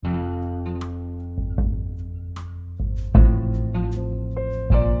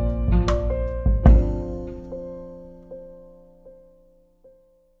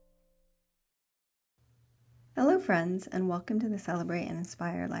friends, and welcome to the Celebrate and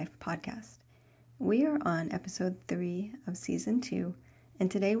Inspire Life podcast. We are on episode 3 of season 2,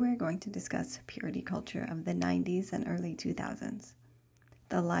 and today we're going to discuss purity culture of the 90s and early 2000s,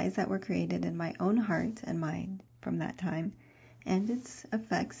 the lies that were created in my own heart and mind from that time, and its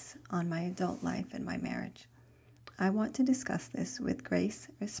effects on my adult life and my marriage. I want to discuss this with grace,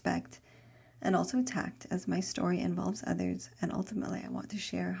 respect, and also tact as my story involves others, and ultimately I want to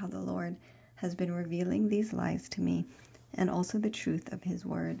share how the Lord has been revealing these lies to me and also the truth of His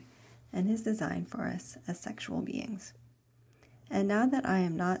Word and His design for us as sexual beings. And now that I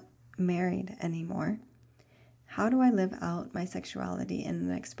am not married anymore, how do I live out my sexuality in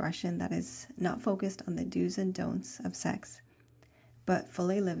an expression that is not focused on the do's and don'ts of sex, but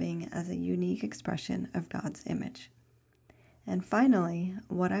fully living as a unique expression of God's image? And finally,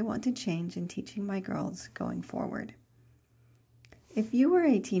 what I want to change in teaching my girls going forward. If you were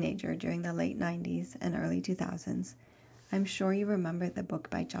a teenager during the late 90s and early 2000s, I'm sure you remember the book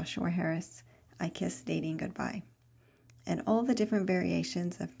by Joshua Harris, I Kissed Dating Goodbye, and all the different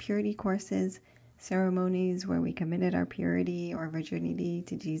variations of purity courses, ceremonies where we committed our purity or virginity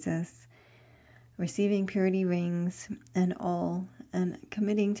to Jesus, receiving purity rings, and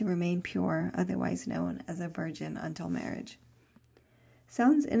committing to remain pure, otherwise known as a virgin until marriage.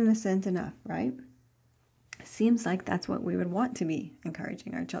 Sounds innocent enough, right? Seems like that's what we would want to be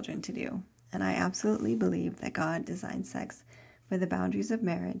encouraging our children to do. And I absolutely believe that God designed sex for the boundaries of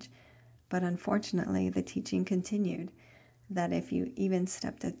marriage, but unfortunately the teaching continued that if you even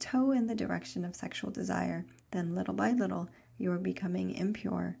stepped a toe in the direction of sexual desire, then little by little you were becoming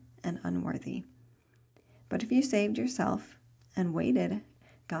impure and unworthy. But if you saved yourself and waited,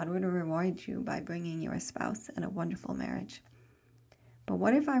 God would reward you by bringing you a spouse and a wonderful marriage. But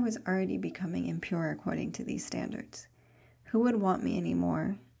what if I was already becoming impure according to these standards? Who would want me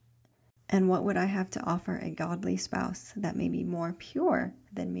anymore? And what would I have to offer a godly spouse that may be more pure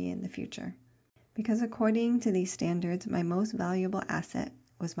than me in the future? Because according to these standards, my most valuable asset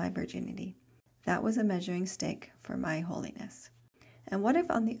was my virginity. That was a measuring stick for my holiness. And what if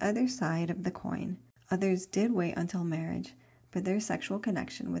on the other side of the coin, others did wait until marriage, but their sexual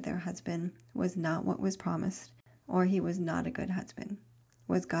connection with their husband was not what was promised, or he was not a good husband?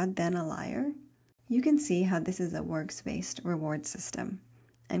 Was God then a liar? You can see how this is a works-based reward system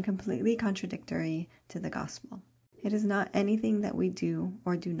and completely contradictory to the gospel. It is not anything that we do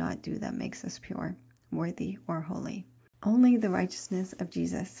or do not do that makes us pure, worthy, or holy. Only the righteousness of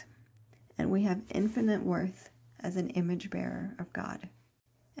Jesus, and we have infinite worth as an image bearer of God.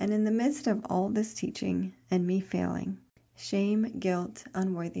 And in the midst of all this teaching and me failing, shame, guilt,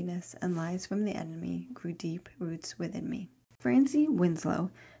 unworthiness, and lies from the enemy grew deep roots within me. Francie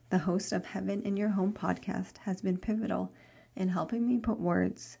Winslow, the host of Heaven in Your Home podcast, has been pivotal in helping me put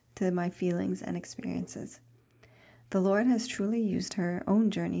words to my feelings and experiences. The Lord has truly used her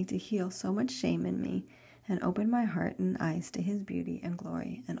own journey to heal so much shame in me and open my heart and eyes to His beauty and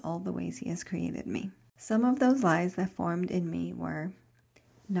glory and all the ways He has created me. Some of those lies that formed in me were: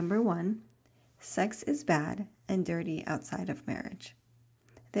 number 1, sex is bad and dirty outside of marriage.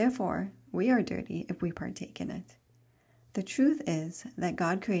 Therefore, we are dirty if we partake in it. The truth is that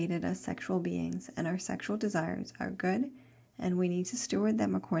God created us sexual beings, and our sexual desires are good, and we need to steward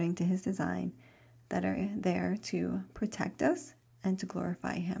them according to His design that are there to protect us and to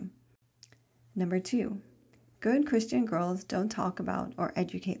glorify Him. Number 2, good Christian girls don't talk about or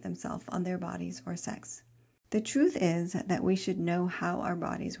educate themselves on their bodies or sex. The truth is that we should know how our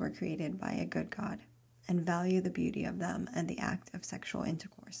bodies were created by a good God and value the beauty of them and the act of sexual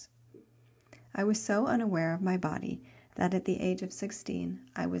intercourse. I was so unaware of my body that at the age of 16,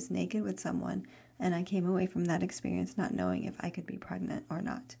 I was naked with someone, and I came away from that experience not knowing if I could be pregnant or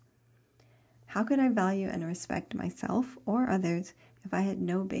not. How could I value and respect myself or others if I had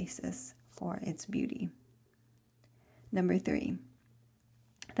no basis for its beauty? Number 3,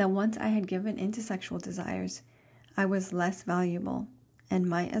 that once I had given into sexual desires, I was less valuable and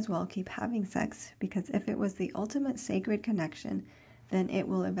might as well keep having sex, because if it was the ultimate sacred connection, then it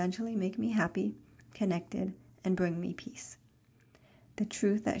will eventually make me happy, connected, and bring me peace. The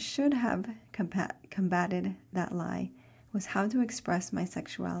truth that should have combated that lie was how to express my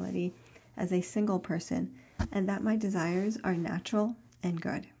sexuality as a single person, and that my desires are natural and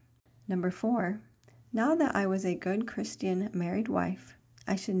good. Number 4, now that I was a good Christian married wife,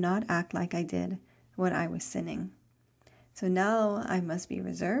 I should not act like I did when I was sinning. So now I must be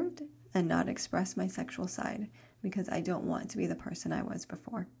reserved and not express my sexual side because I don't want to be the person I was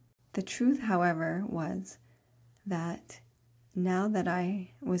before. The truth, however, was that now that I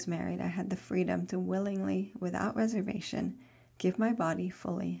was married, I had the freedom to willingly, without reservation, give my body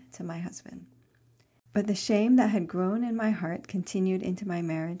fully to my husband. But the shame that had grown in my heart continued into my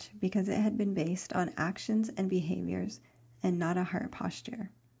marriage because it had been based on actions and behaviors and not a heart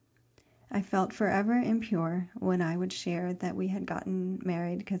posture. I felt forever impure when I would share that we had gotten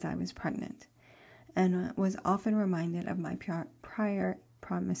married because I was pregnant, and was often reminded of my prior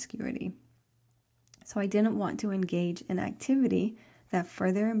promiscuity. So I didn't want to engage in activity that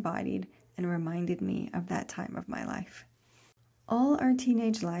further embodied and reminded me of that time of my life. All our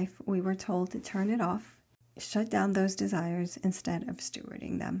teenage life, we were told to turn it off, shut down those desires instead of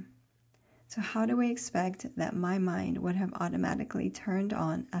stewarding them. So how do we expect that my mind would have automatically turned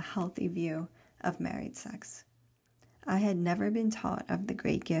on a healthy view of married sex? I had never been taught of the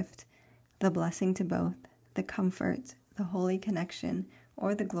great gift, the blessing to both, the comfort, the holy connection,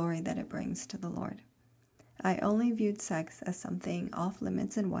 or the glory that it brings to the Lord. I only viewed sex as something off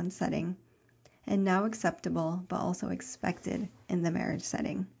limits in one setting, and now acceptable but also expected in the marriage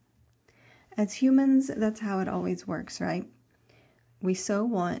setting. As humans, that's how it always works, right? We so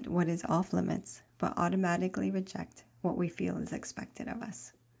want what is off limits, but automatically reject what we feel is expected of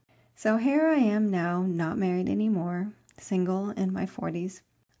us. So here I am now, not married anymore, single in my 40s.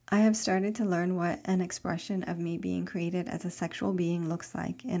 I have started to learn what an expression of me being created as a sexual being looks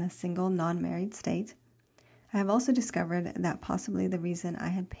like in a single, non-married state. I have also discovered that possibly the reason I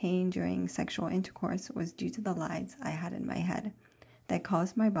had pain during sexual intercourse was due to the lies I had in my head that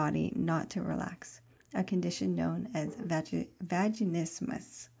caused my body not to relax, a condition known as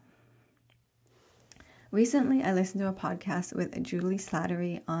vaginismus. Recently, I listened to a podcast with Julie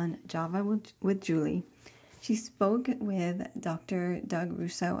Slattery on Java with Julie. She spoke with Dr. Doug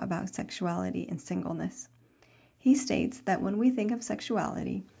Russo about sexuality and singleness. He states that when we think of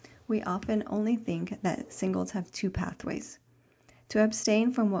sexuality, we often only think that singles have two pathways: to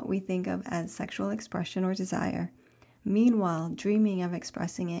abstain from what we think of as sexual expression or desire, meanwhile dreaming of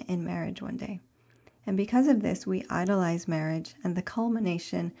expressing it in marriage one day. And because of this, we idolize marriage and the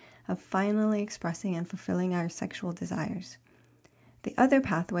culmination of finally expressing and fulfilling our sexual desires. The other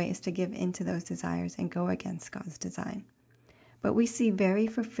pathway is to give in to those desires and go against God's design. But we see very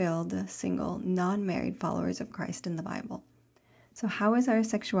fulfilled, single, non-married followers of Christ in the Bible. So how is our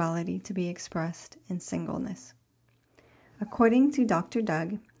sexuality to be expressed in singleness? According to Dr.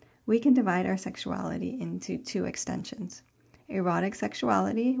 Doug, we can divide our sexuality into two extensions: erotic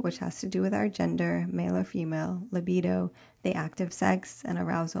sexuality, which has to do with our gender, male or female, libido, the act of sex and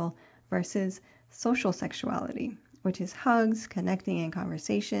arousal, versus social sexuality, which is hugs, connecting in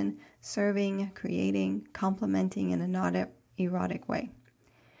conversation, serving, creating, complimenting in a not-erotic way.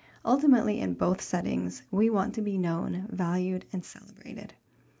 Ultimately, in both settings, we want to be known, valued, and celebrated.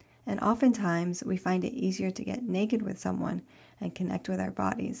 And oftentimes, we find it easier to get naked with someone and connect with our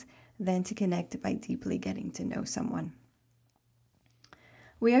bodies than to connect by deeply getting to know someone.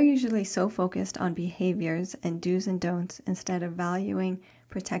 We are usually so focused on behaviors and do's and don'ts instead of valuing,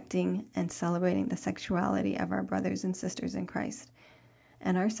 protecting, and celebrating the sexuality of our brothers and sisters in Christ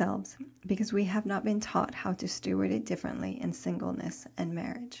and ourselves, because we have not been taught how to steward it differently in singleness and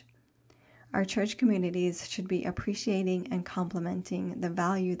marriage. Our church communities should be appreciating and complimenting the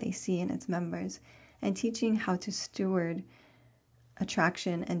value they see in its members and teaching how to steward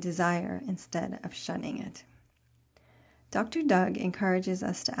attraction and desire instead of shunning it. Dr. Doug encourages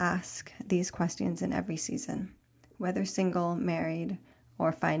us to ask these questions in every season, whether single, married,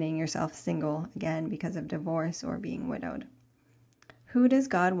 or finding yourself single again because of divorce or being widowed. Who does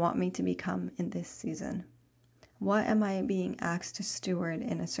God want me to become in this season? What am I being asked to steward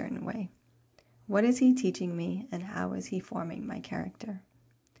in a certain way? What is He teaching me, and how is He forming my character?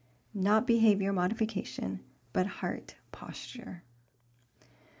 Not behavior modification, but heart posture.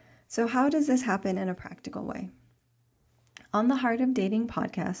 So how does this happen in a practical way? On the Heart of Dating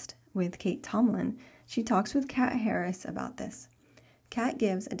podcast with Kate Tomlin, she talks with Kat Harris about this. Kat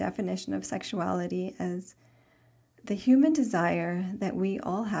gives a definition of sexuality as the human desire that we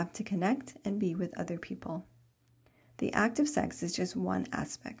all have to connect and be with other people. The act of sex is just one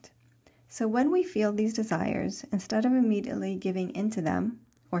aspect. So when we feel these desires, instead of immediately giving into them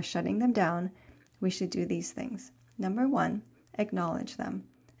or shutting them down, we should do these things. Number 1, acknowledge them.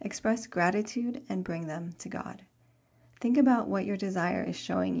 Express gratitude and bring them to God. Think about what your desire is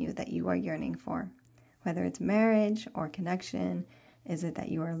showing you that you are yearning for. Whether it's marriage or connection, is it that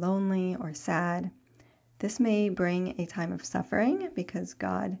you are lonely or sad? This may bring a time of suffering because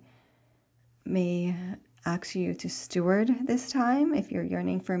God may ask you to steward this time if you're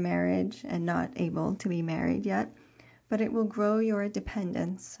yearning for marriage and not able to be married yet, but it will grow your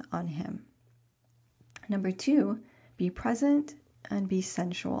dependence on Him. Number 2, be present and be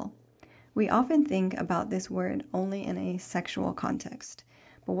sensual. We often think about this word only in a sexual context,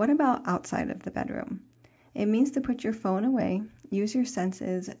 But what about outside of the bedroom? It means to put your phone away, use your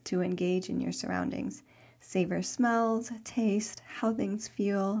senses to engage in your surroundings, savor smells, taste, how things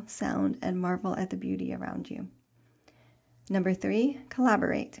feel, sound, and marvel at the beauty around you. Number 3,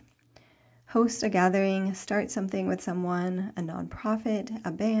 collaborate. Host a gathering, start something with someone, a nonprofit,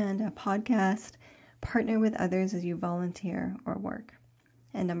 a band, a podcast, partner with others as you volunteer or work.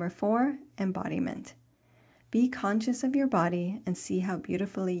 And number 4, embodiment. Be conscious of your body and see how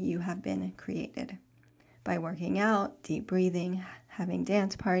beautifully you have been created. By working out, deep breathing, having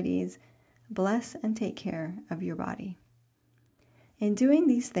dance parties, bless and take care of your body. In doing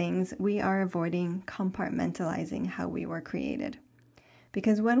these things, we are avoiding compartmentalizing how we were created.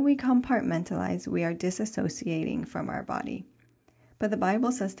 Because when we compartmentalize, we are disassociating from our body. But the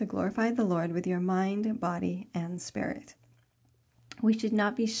Bible says to glorify the Lord with your mind, body, and spirit. We should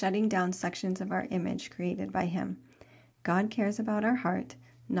not be shutting down sections of our image created by Him. God cares about our heart,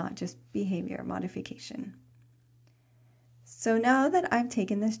 not just behavior modification. So now that I've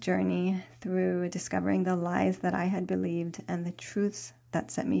taken this journey through discovering the lies that I had believed and the truths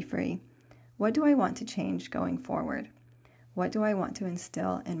that set me free, what do I want to change going forward? What do I want to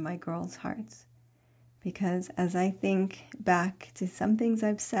instill in my girls' hearts? Because as I think back to some things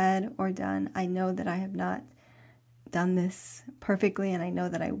I've said or done, I know that I have not done this perfectly, and I know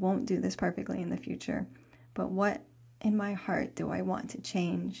that I won't do this perfectly in the future. But what in my heart do I want to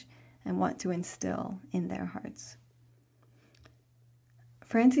change and want to instill in their hearts?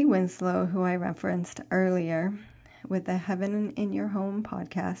 Francie Winslow, who I referenced earlier with the Heaven in Your Home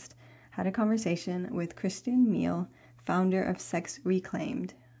podcast, had a conversation with Kristen Meal, founder of Sex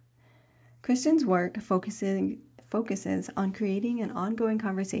Reclaimed. Kristen's work focuses on creating an ongoing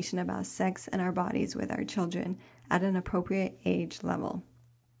conversation about sex and our bodies with our children at an appropriate age level.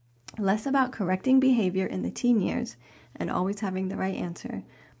 Less about correcting behavior in the teen years and always having the right answer,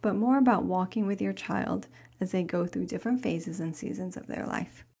 but more about walking with your child as they go through different phases and seasons of their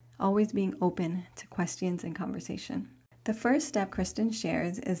life, always being open to questions and conversation. The first step Kristen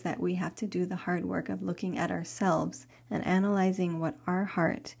shares is that we have to do the hard work of looking at ourselves and analyzing what our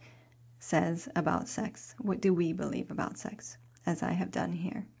heart says about sex. What do we believe about sex, as I have done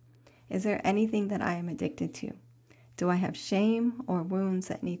here? Is there anything that I am addicted to? Do I have shame or wounds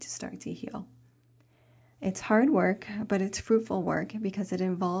that need to start to heal? It's hard work, but it's fruitful work because it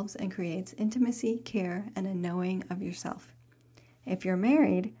involves and creates intimacy, care, and a knowing of yourself. If you're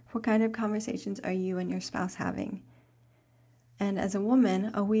married, what kind of conversations are you and your spouse having? And as a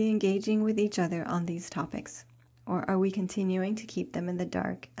woman, are we engaging with each other on these topics? Or are we continuing to keep them in the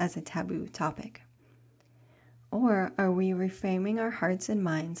dark as a taboo topic? Or are we reframing our hearts and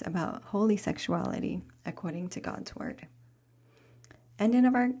minds about holy sexuality according to God's word? And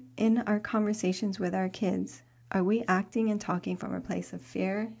in our conversations with our kids, are we acting and talking from a place of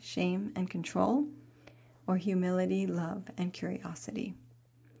fear, shame, and control, or humility, love, and curiosity?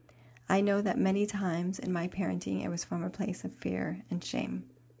 I know that many times in my parenting, it was from a place of fear and shame,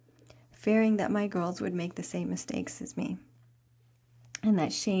 fearing that my girls would make the same mistakes as me, and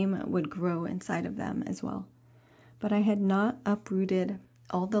that shame would grow inside of them as well. But I had not uprooted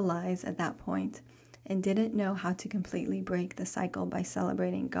all the lies at that point and didn't know how to completely break the cycle by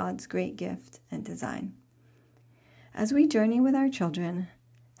celebrating God's great gift and design. As we journey with our children,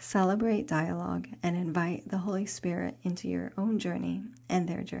 celebrate dialogue and invite the Holy Spirit into your own journey and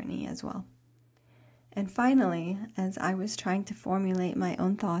their journey as well. And finally, as I was trying to formulate my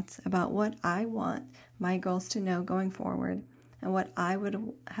own thoughts about what I want my girls to know going forward and what I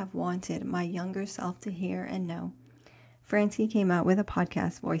would have wanted my younger self to hear and know, Francie came out with a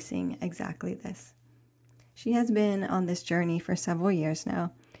podcast voicing exactly this. She has been on this journey for several years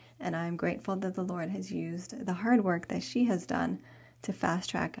now, and I'm grateful that the Lord has used the hard work that she has done to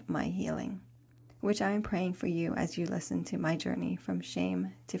fast-track my healing, which I am praying for you as you listen to my journey from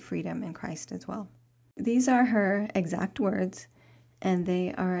shame to freedom in Christ as well. These are her exact words, and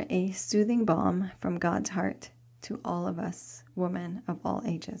they are a soothing balm from God's heart to all of us, women of all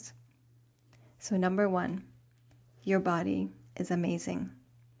ages. So number 1, your body is amazing.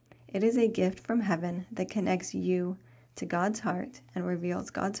 It is a gift from heaven that connects you to God's heart and reveals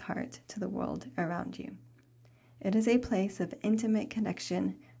God's heart to the world around you. It is a place of intimate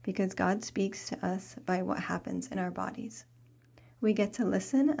connection because God speaks to us by what happens in our bodies. We get to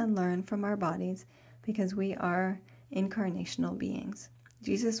listen and learn from our bodies because we are incarnational beings.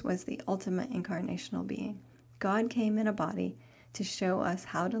 Jesus was the ultimate incarnational being. God came in a body to show us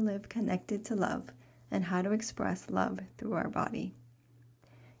how to live connected to love and how to express love through our body.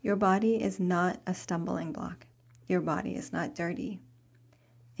 Your body is not a stumbling block. Your body is not dirty.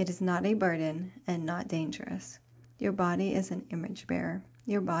 It is not a burden and not dangerous. Your body is an image bearer.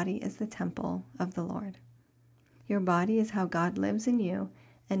 your body is the temple of the Lord. Your body is how God lives in you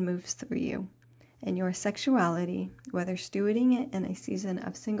and moves through you. And your sexuality, whether stewarding it in a season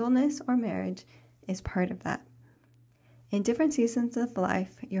of singleness or marriage, is part of that. In different seasons of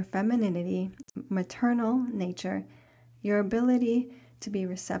life, your femininity, maternal nature, your ability to be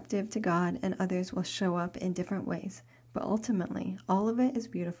receptive to God and others will show up in different ways. But ultimately, all of it is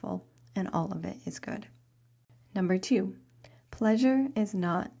beautiful and all of it is good. Number 2, pleasure is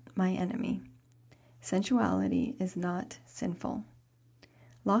not my enemy. Sensuality is not sinful.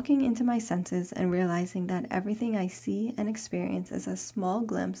 Locking into my senses and realizing that everything I see and experience is a small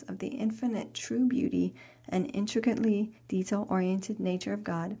glimpse of the infinite true beauty and intricately detail-oriented nature of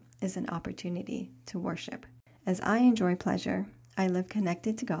God is an opportunity to worship. As I enjoy pleasure, I live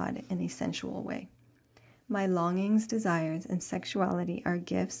connected to God in a sensual way. My longings, desires, and sexuality are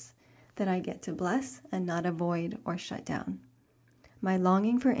gifts that I get to bless and not avoid or shut down. My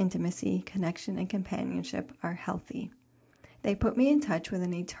longing for intimacy, connection, and companionship are healthy. They put me in touch with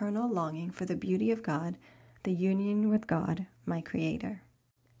an eternal longing for the beauty of God, the union with God, my Creator.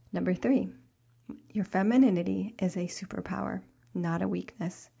 Number 3, your femininity is a superpower, not a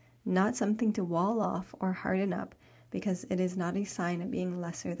weakness, not something to wall off or harden up because it is not a sign of being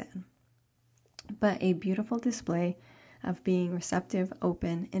lesser than, but a beautiful display of being receptive,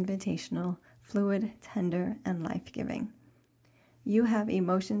 open, invitational, fluid, tender, and life-giving. You have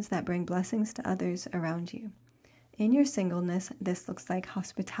emotions that bring blessings to others around you. In your singleness, this looks like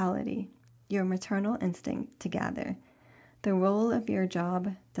hospitality, your maternal instinct to gather. The role of your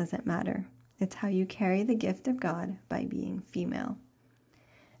job doesn't matter. It's how you carry the gift of God by being female.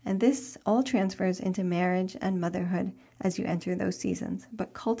 And this all transfers into marriage and motherhood as you enter those seasons.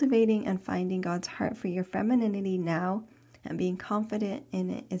 But cultivating and finding God's heart for your femininity now and being confident in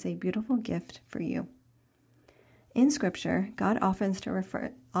it is a beautiful gift for you. In Scripture, God often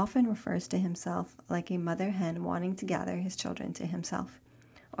refers to himself like a mother hen wanting to gather his children to himself,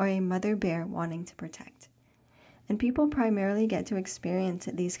 or a mother bear wanting to protect. And people primarily get to experience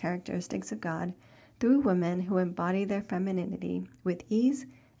these characteristics of God through women who embody their femininity with ease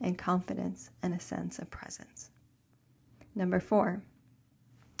and confidence and a sense of presence. Number 4,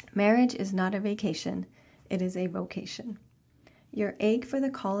 marriage is not a vacation, it is a vocation. Your ache for the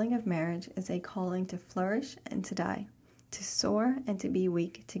calling of marriage is a calling to flourish and to die, to soar and to be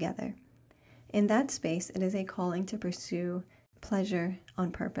weak together. In that space, it is a calling to pursue pleasure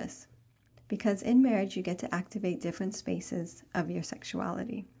on purpose. Because in marriage, you get to activate different spaces of your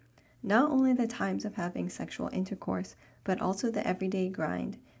sexuality. Not only the times of having sexual intercourse, but also the everyday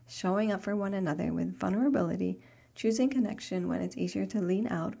grind, showing up for one another with vulnerability, choosing connection when it's easier to lean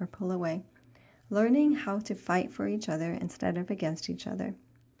out or pull away, learning how to fight for each other instead of against each other.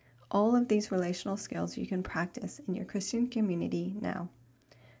 All of these relational skills you can practice in your Christian community now.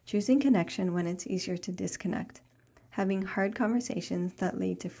 Choosing connection when it's easier to disconnect. Having hard conversations that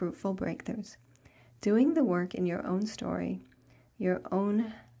lead to fruitful breakthroughs. Doing the work in your own story, your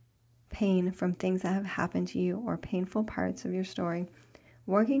own pain from things that have happened to you or painful parts of your story.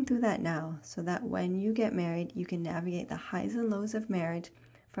 Working through that now so that when you get married, you can navigate the highs and lows of marriage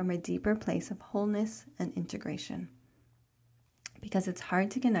from a deeper place of wholeness and integration. Because it's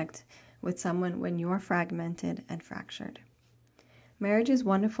hard to connect with someone when you're fragmented and fractured. Marriage is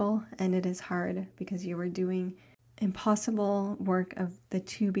wonderful and it is hard because you are doing impossible work of the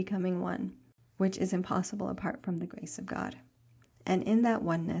two becoming one, which is impossible apart from the grace of God. And in that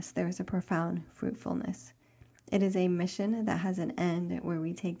oneness, there is a profound fruitfulness. It is a mission that has an end where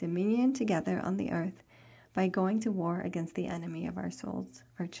we take dominion together on the earth by going to war against the enemy of our souls,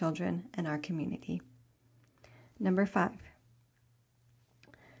 our children, and our community. Number 5,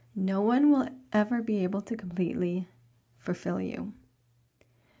 no one will ever be able to completely fulfill you.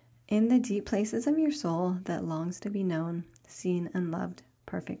 In the deep places of your soul that longs to be known, seen, and loved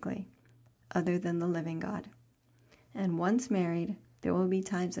perfectly, other than the living God. And once married, there will be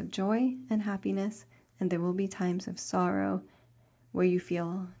times of joy and happiness, and there will be times of sorrow where you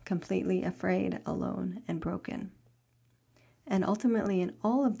feel completely afraid, alone, and broken. And ultimately, in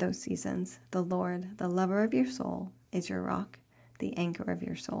all of those seasons, the Lord, the lover of your soul, is your rock, the anchor of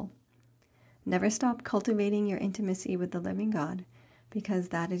your soul. Never stop cultivating your intimacy with the living God, because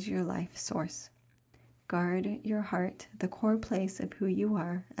that is your life source. Guard your heart, the core place of who you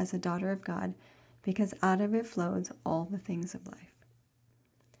are as a daughter of God, because out of it flows all the things of life.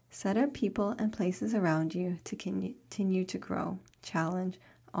 Set up people and places around you to continue to grow, challenge,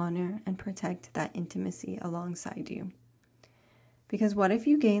 honor, and protect that intimacy alongside you. Because what if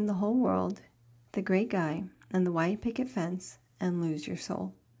you gain the whole world, the great guy, and the white picket fence, and lose your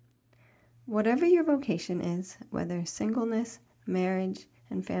soul? Whatever your vocation is, whether singleness, marriage,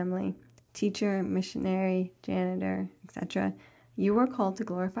 and family, teacher, missionary, janitor, etc., you are called to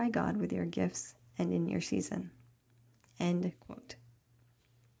glorify God with your gifts and in your season. End quote.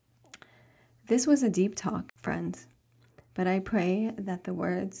 This was a deep talk, friends, but I pray that the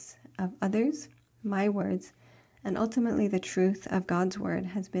words of others, my words, and ultimately the truth of God's word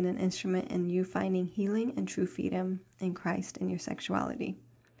has been an instrument in you finding healing and true freedom in Christ in your sexuality.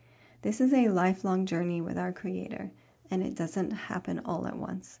 This is a lifelong journey with our Creator, and it doesn't happen all at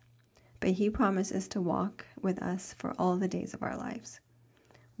once. But He promises to walk with us for all the days of our lives,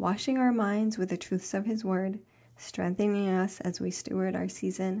 washing our minds with the truths of His word, strengthening us as we steward our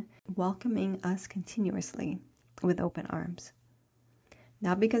season, welcoming us continuously with open arms.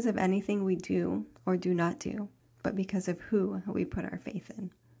 Not because of anything we do or do not do, but because of who we put our faith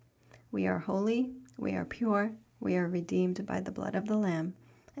in. We are holy, we are pure, we are redeemed by the blood of the Lamb,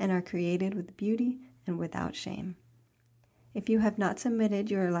 and are created with beauty and without shame. If you have not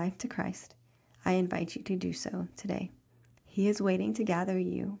submitted your life to Christ, I invite you to do so today. He is waiting to gather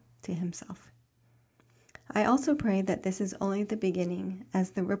you to Himself. I also pray that this is only the beginning,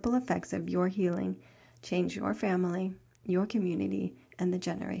 as the ripple effects of your healing change your family, your community, and the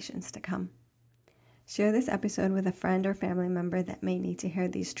generations to come. Share this episode with a friend or family member that may need to hear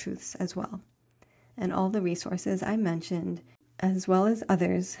these truths as well. And all the resources I mentioned, as well as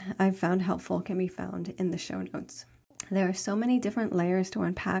others I've found helpful, can be found in the show notes. There are so many different layers to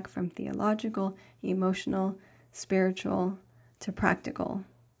unpack, from theological, emotional, spiritual, to practical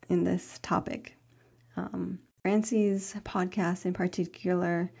in this topic. Francie's podcast in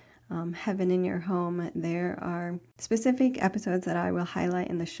particular, Heaven in Your Home, there are specific episodes that I will highlight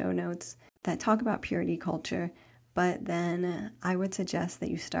in the show notes that talk about purity culture, but then I would suggest that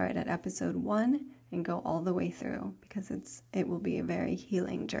you start at episode 1 and go all the way through, because it will be a very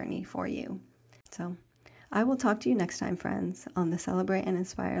healing journey for you. So I will talk to you next time, friends, on the Celebrate and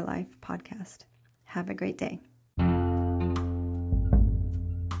Inspire Life podcast. Have a great day.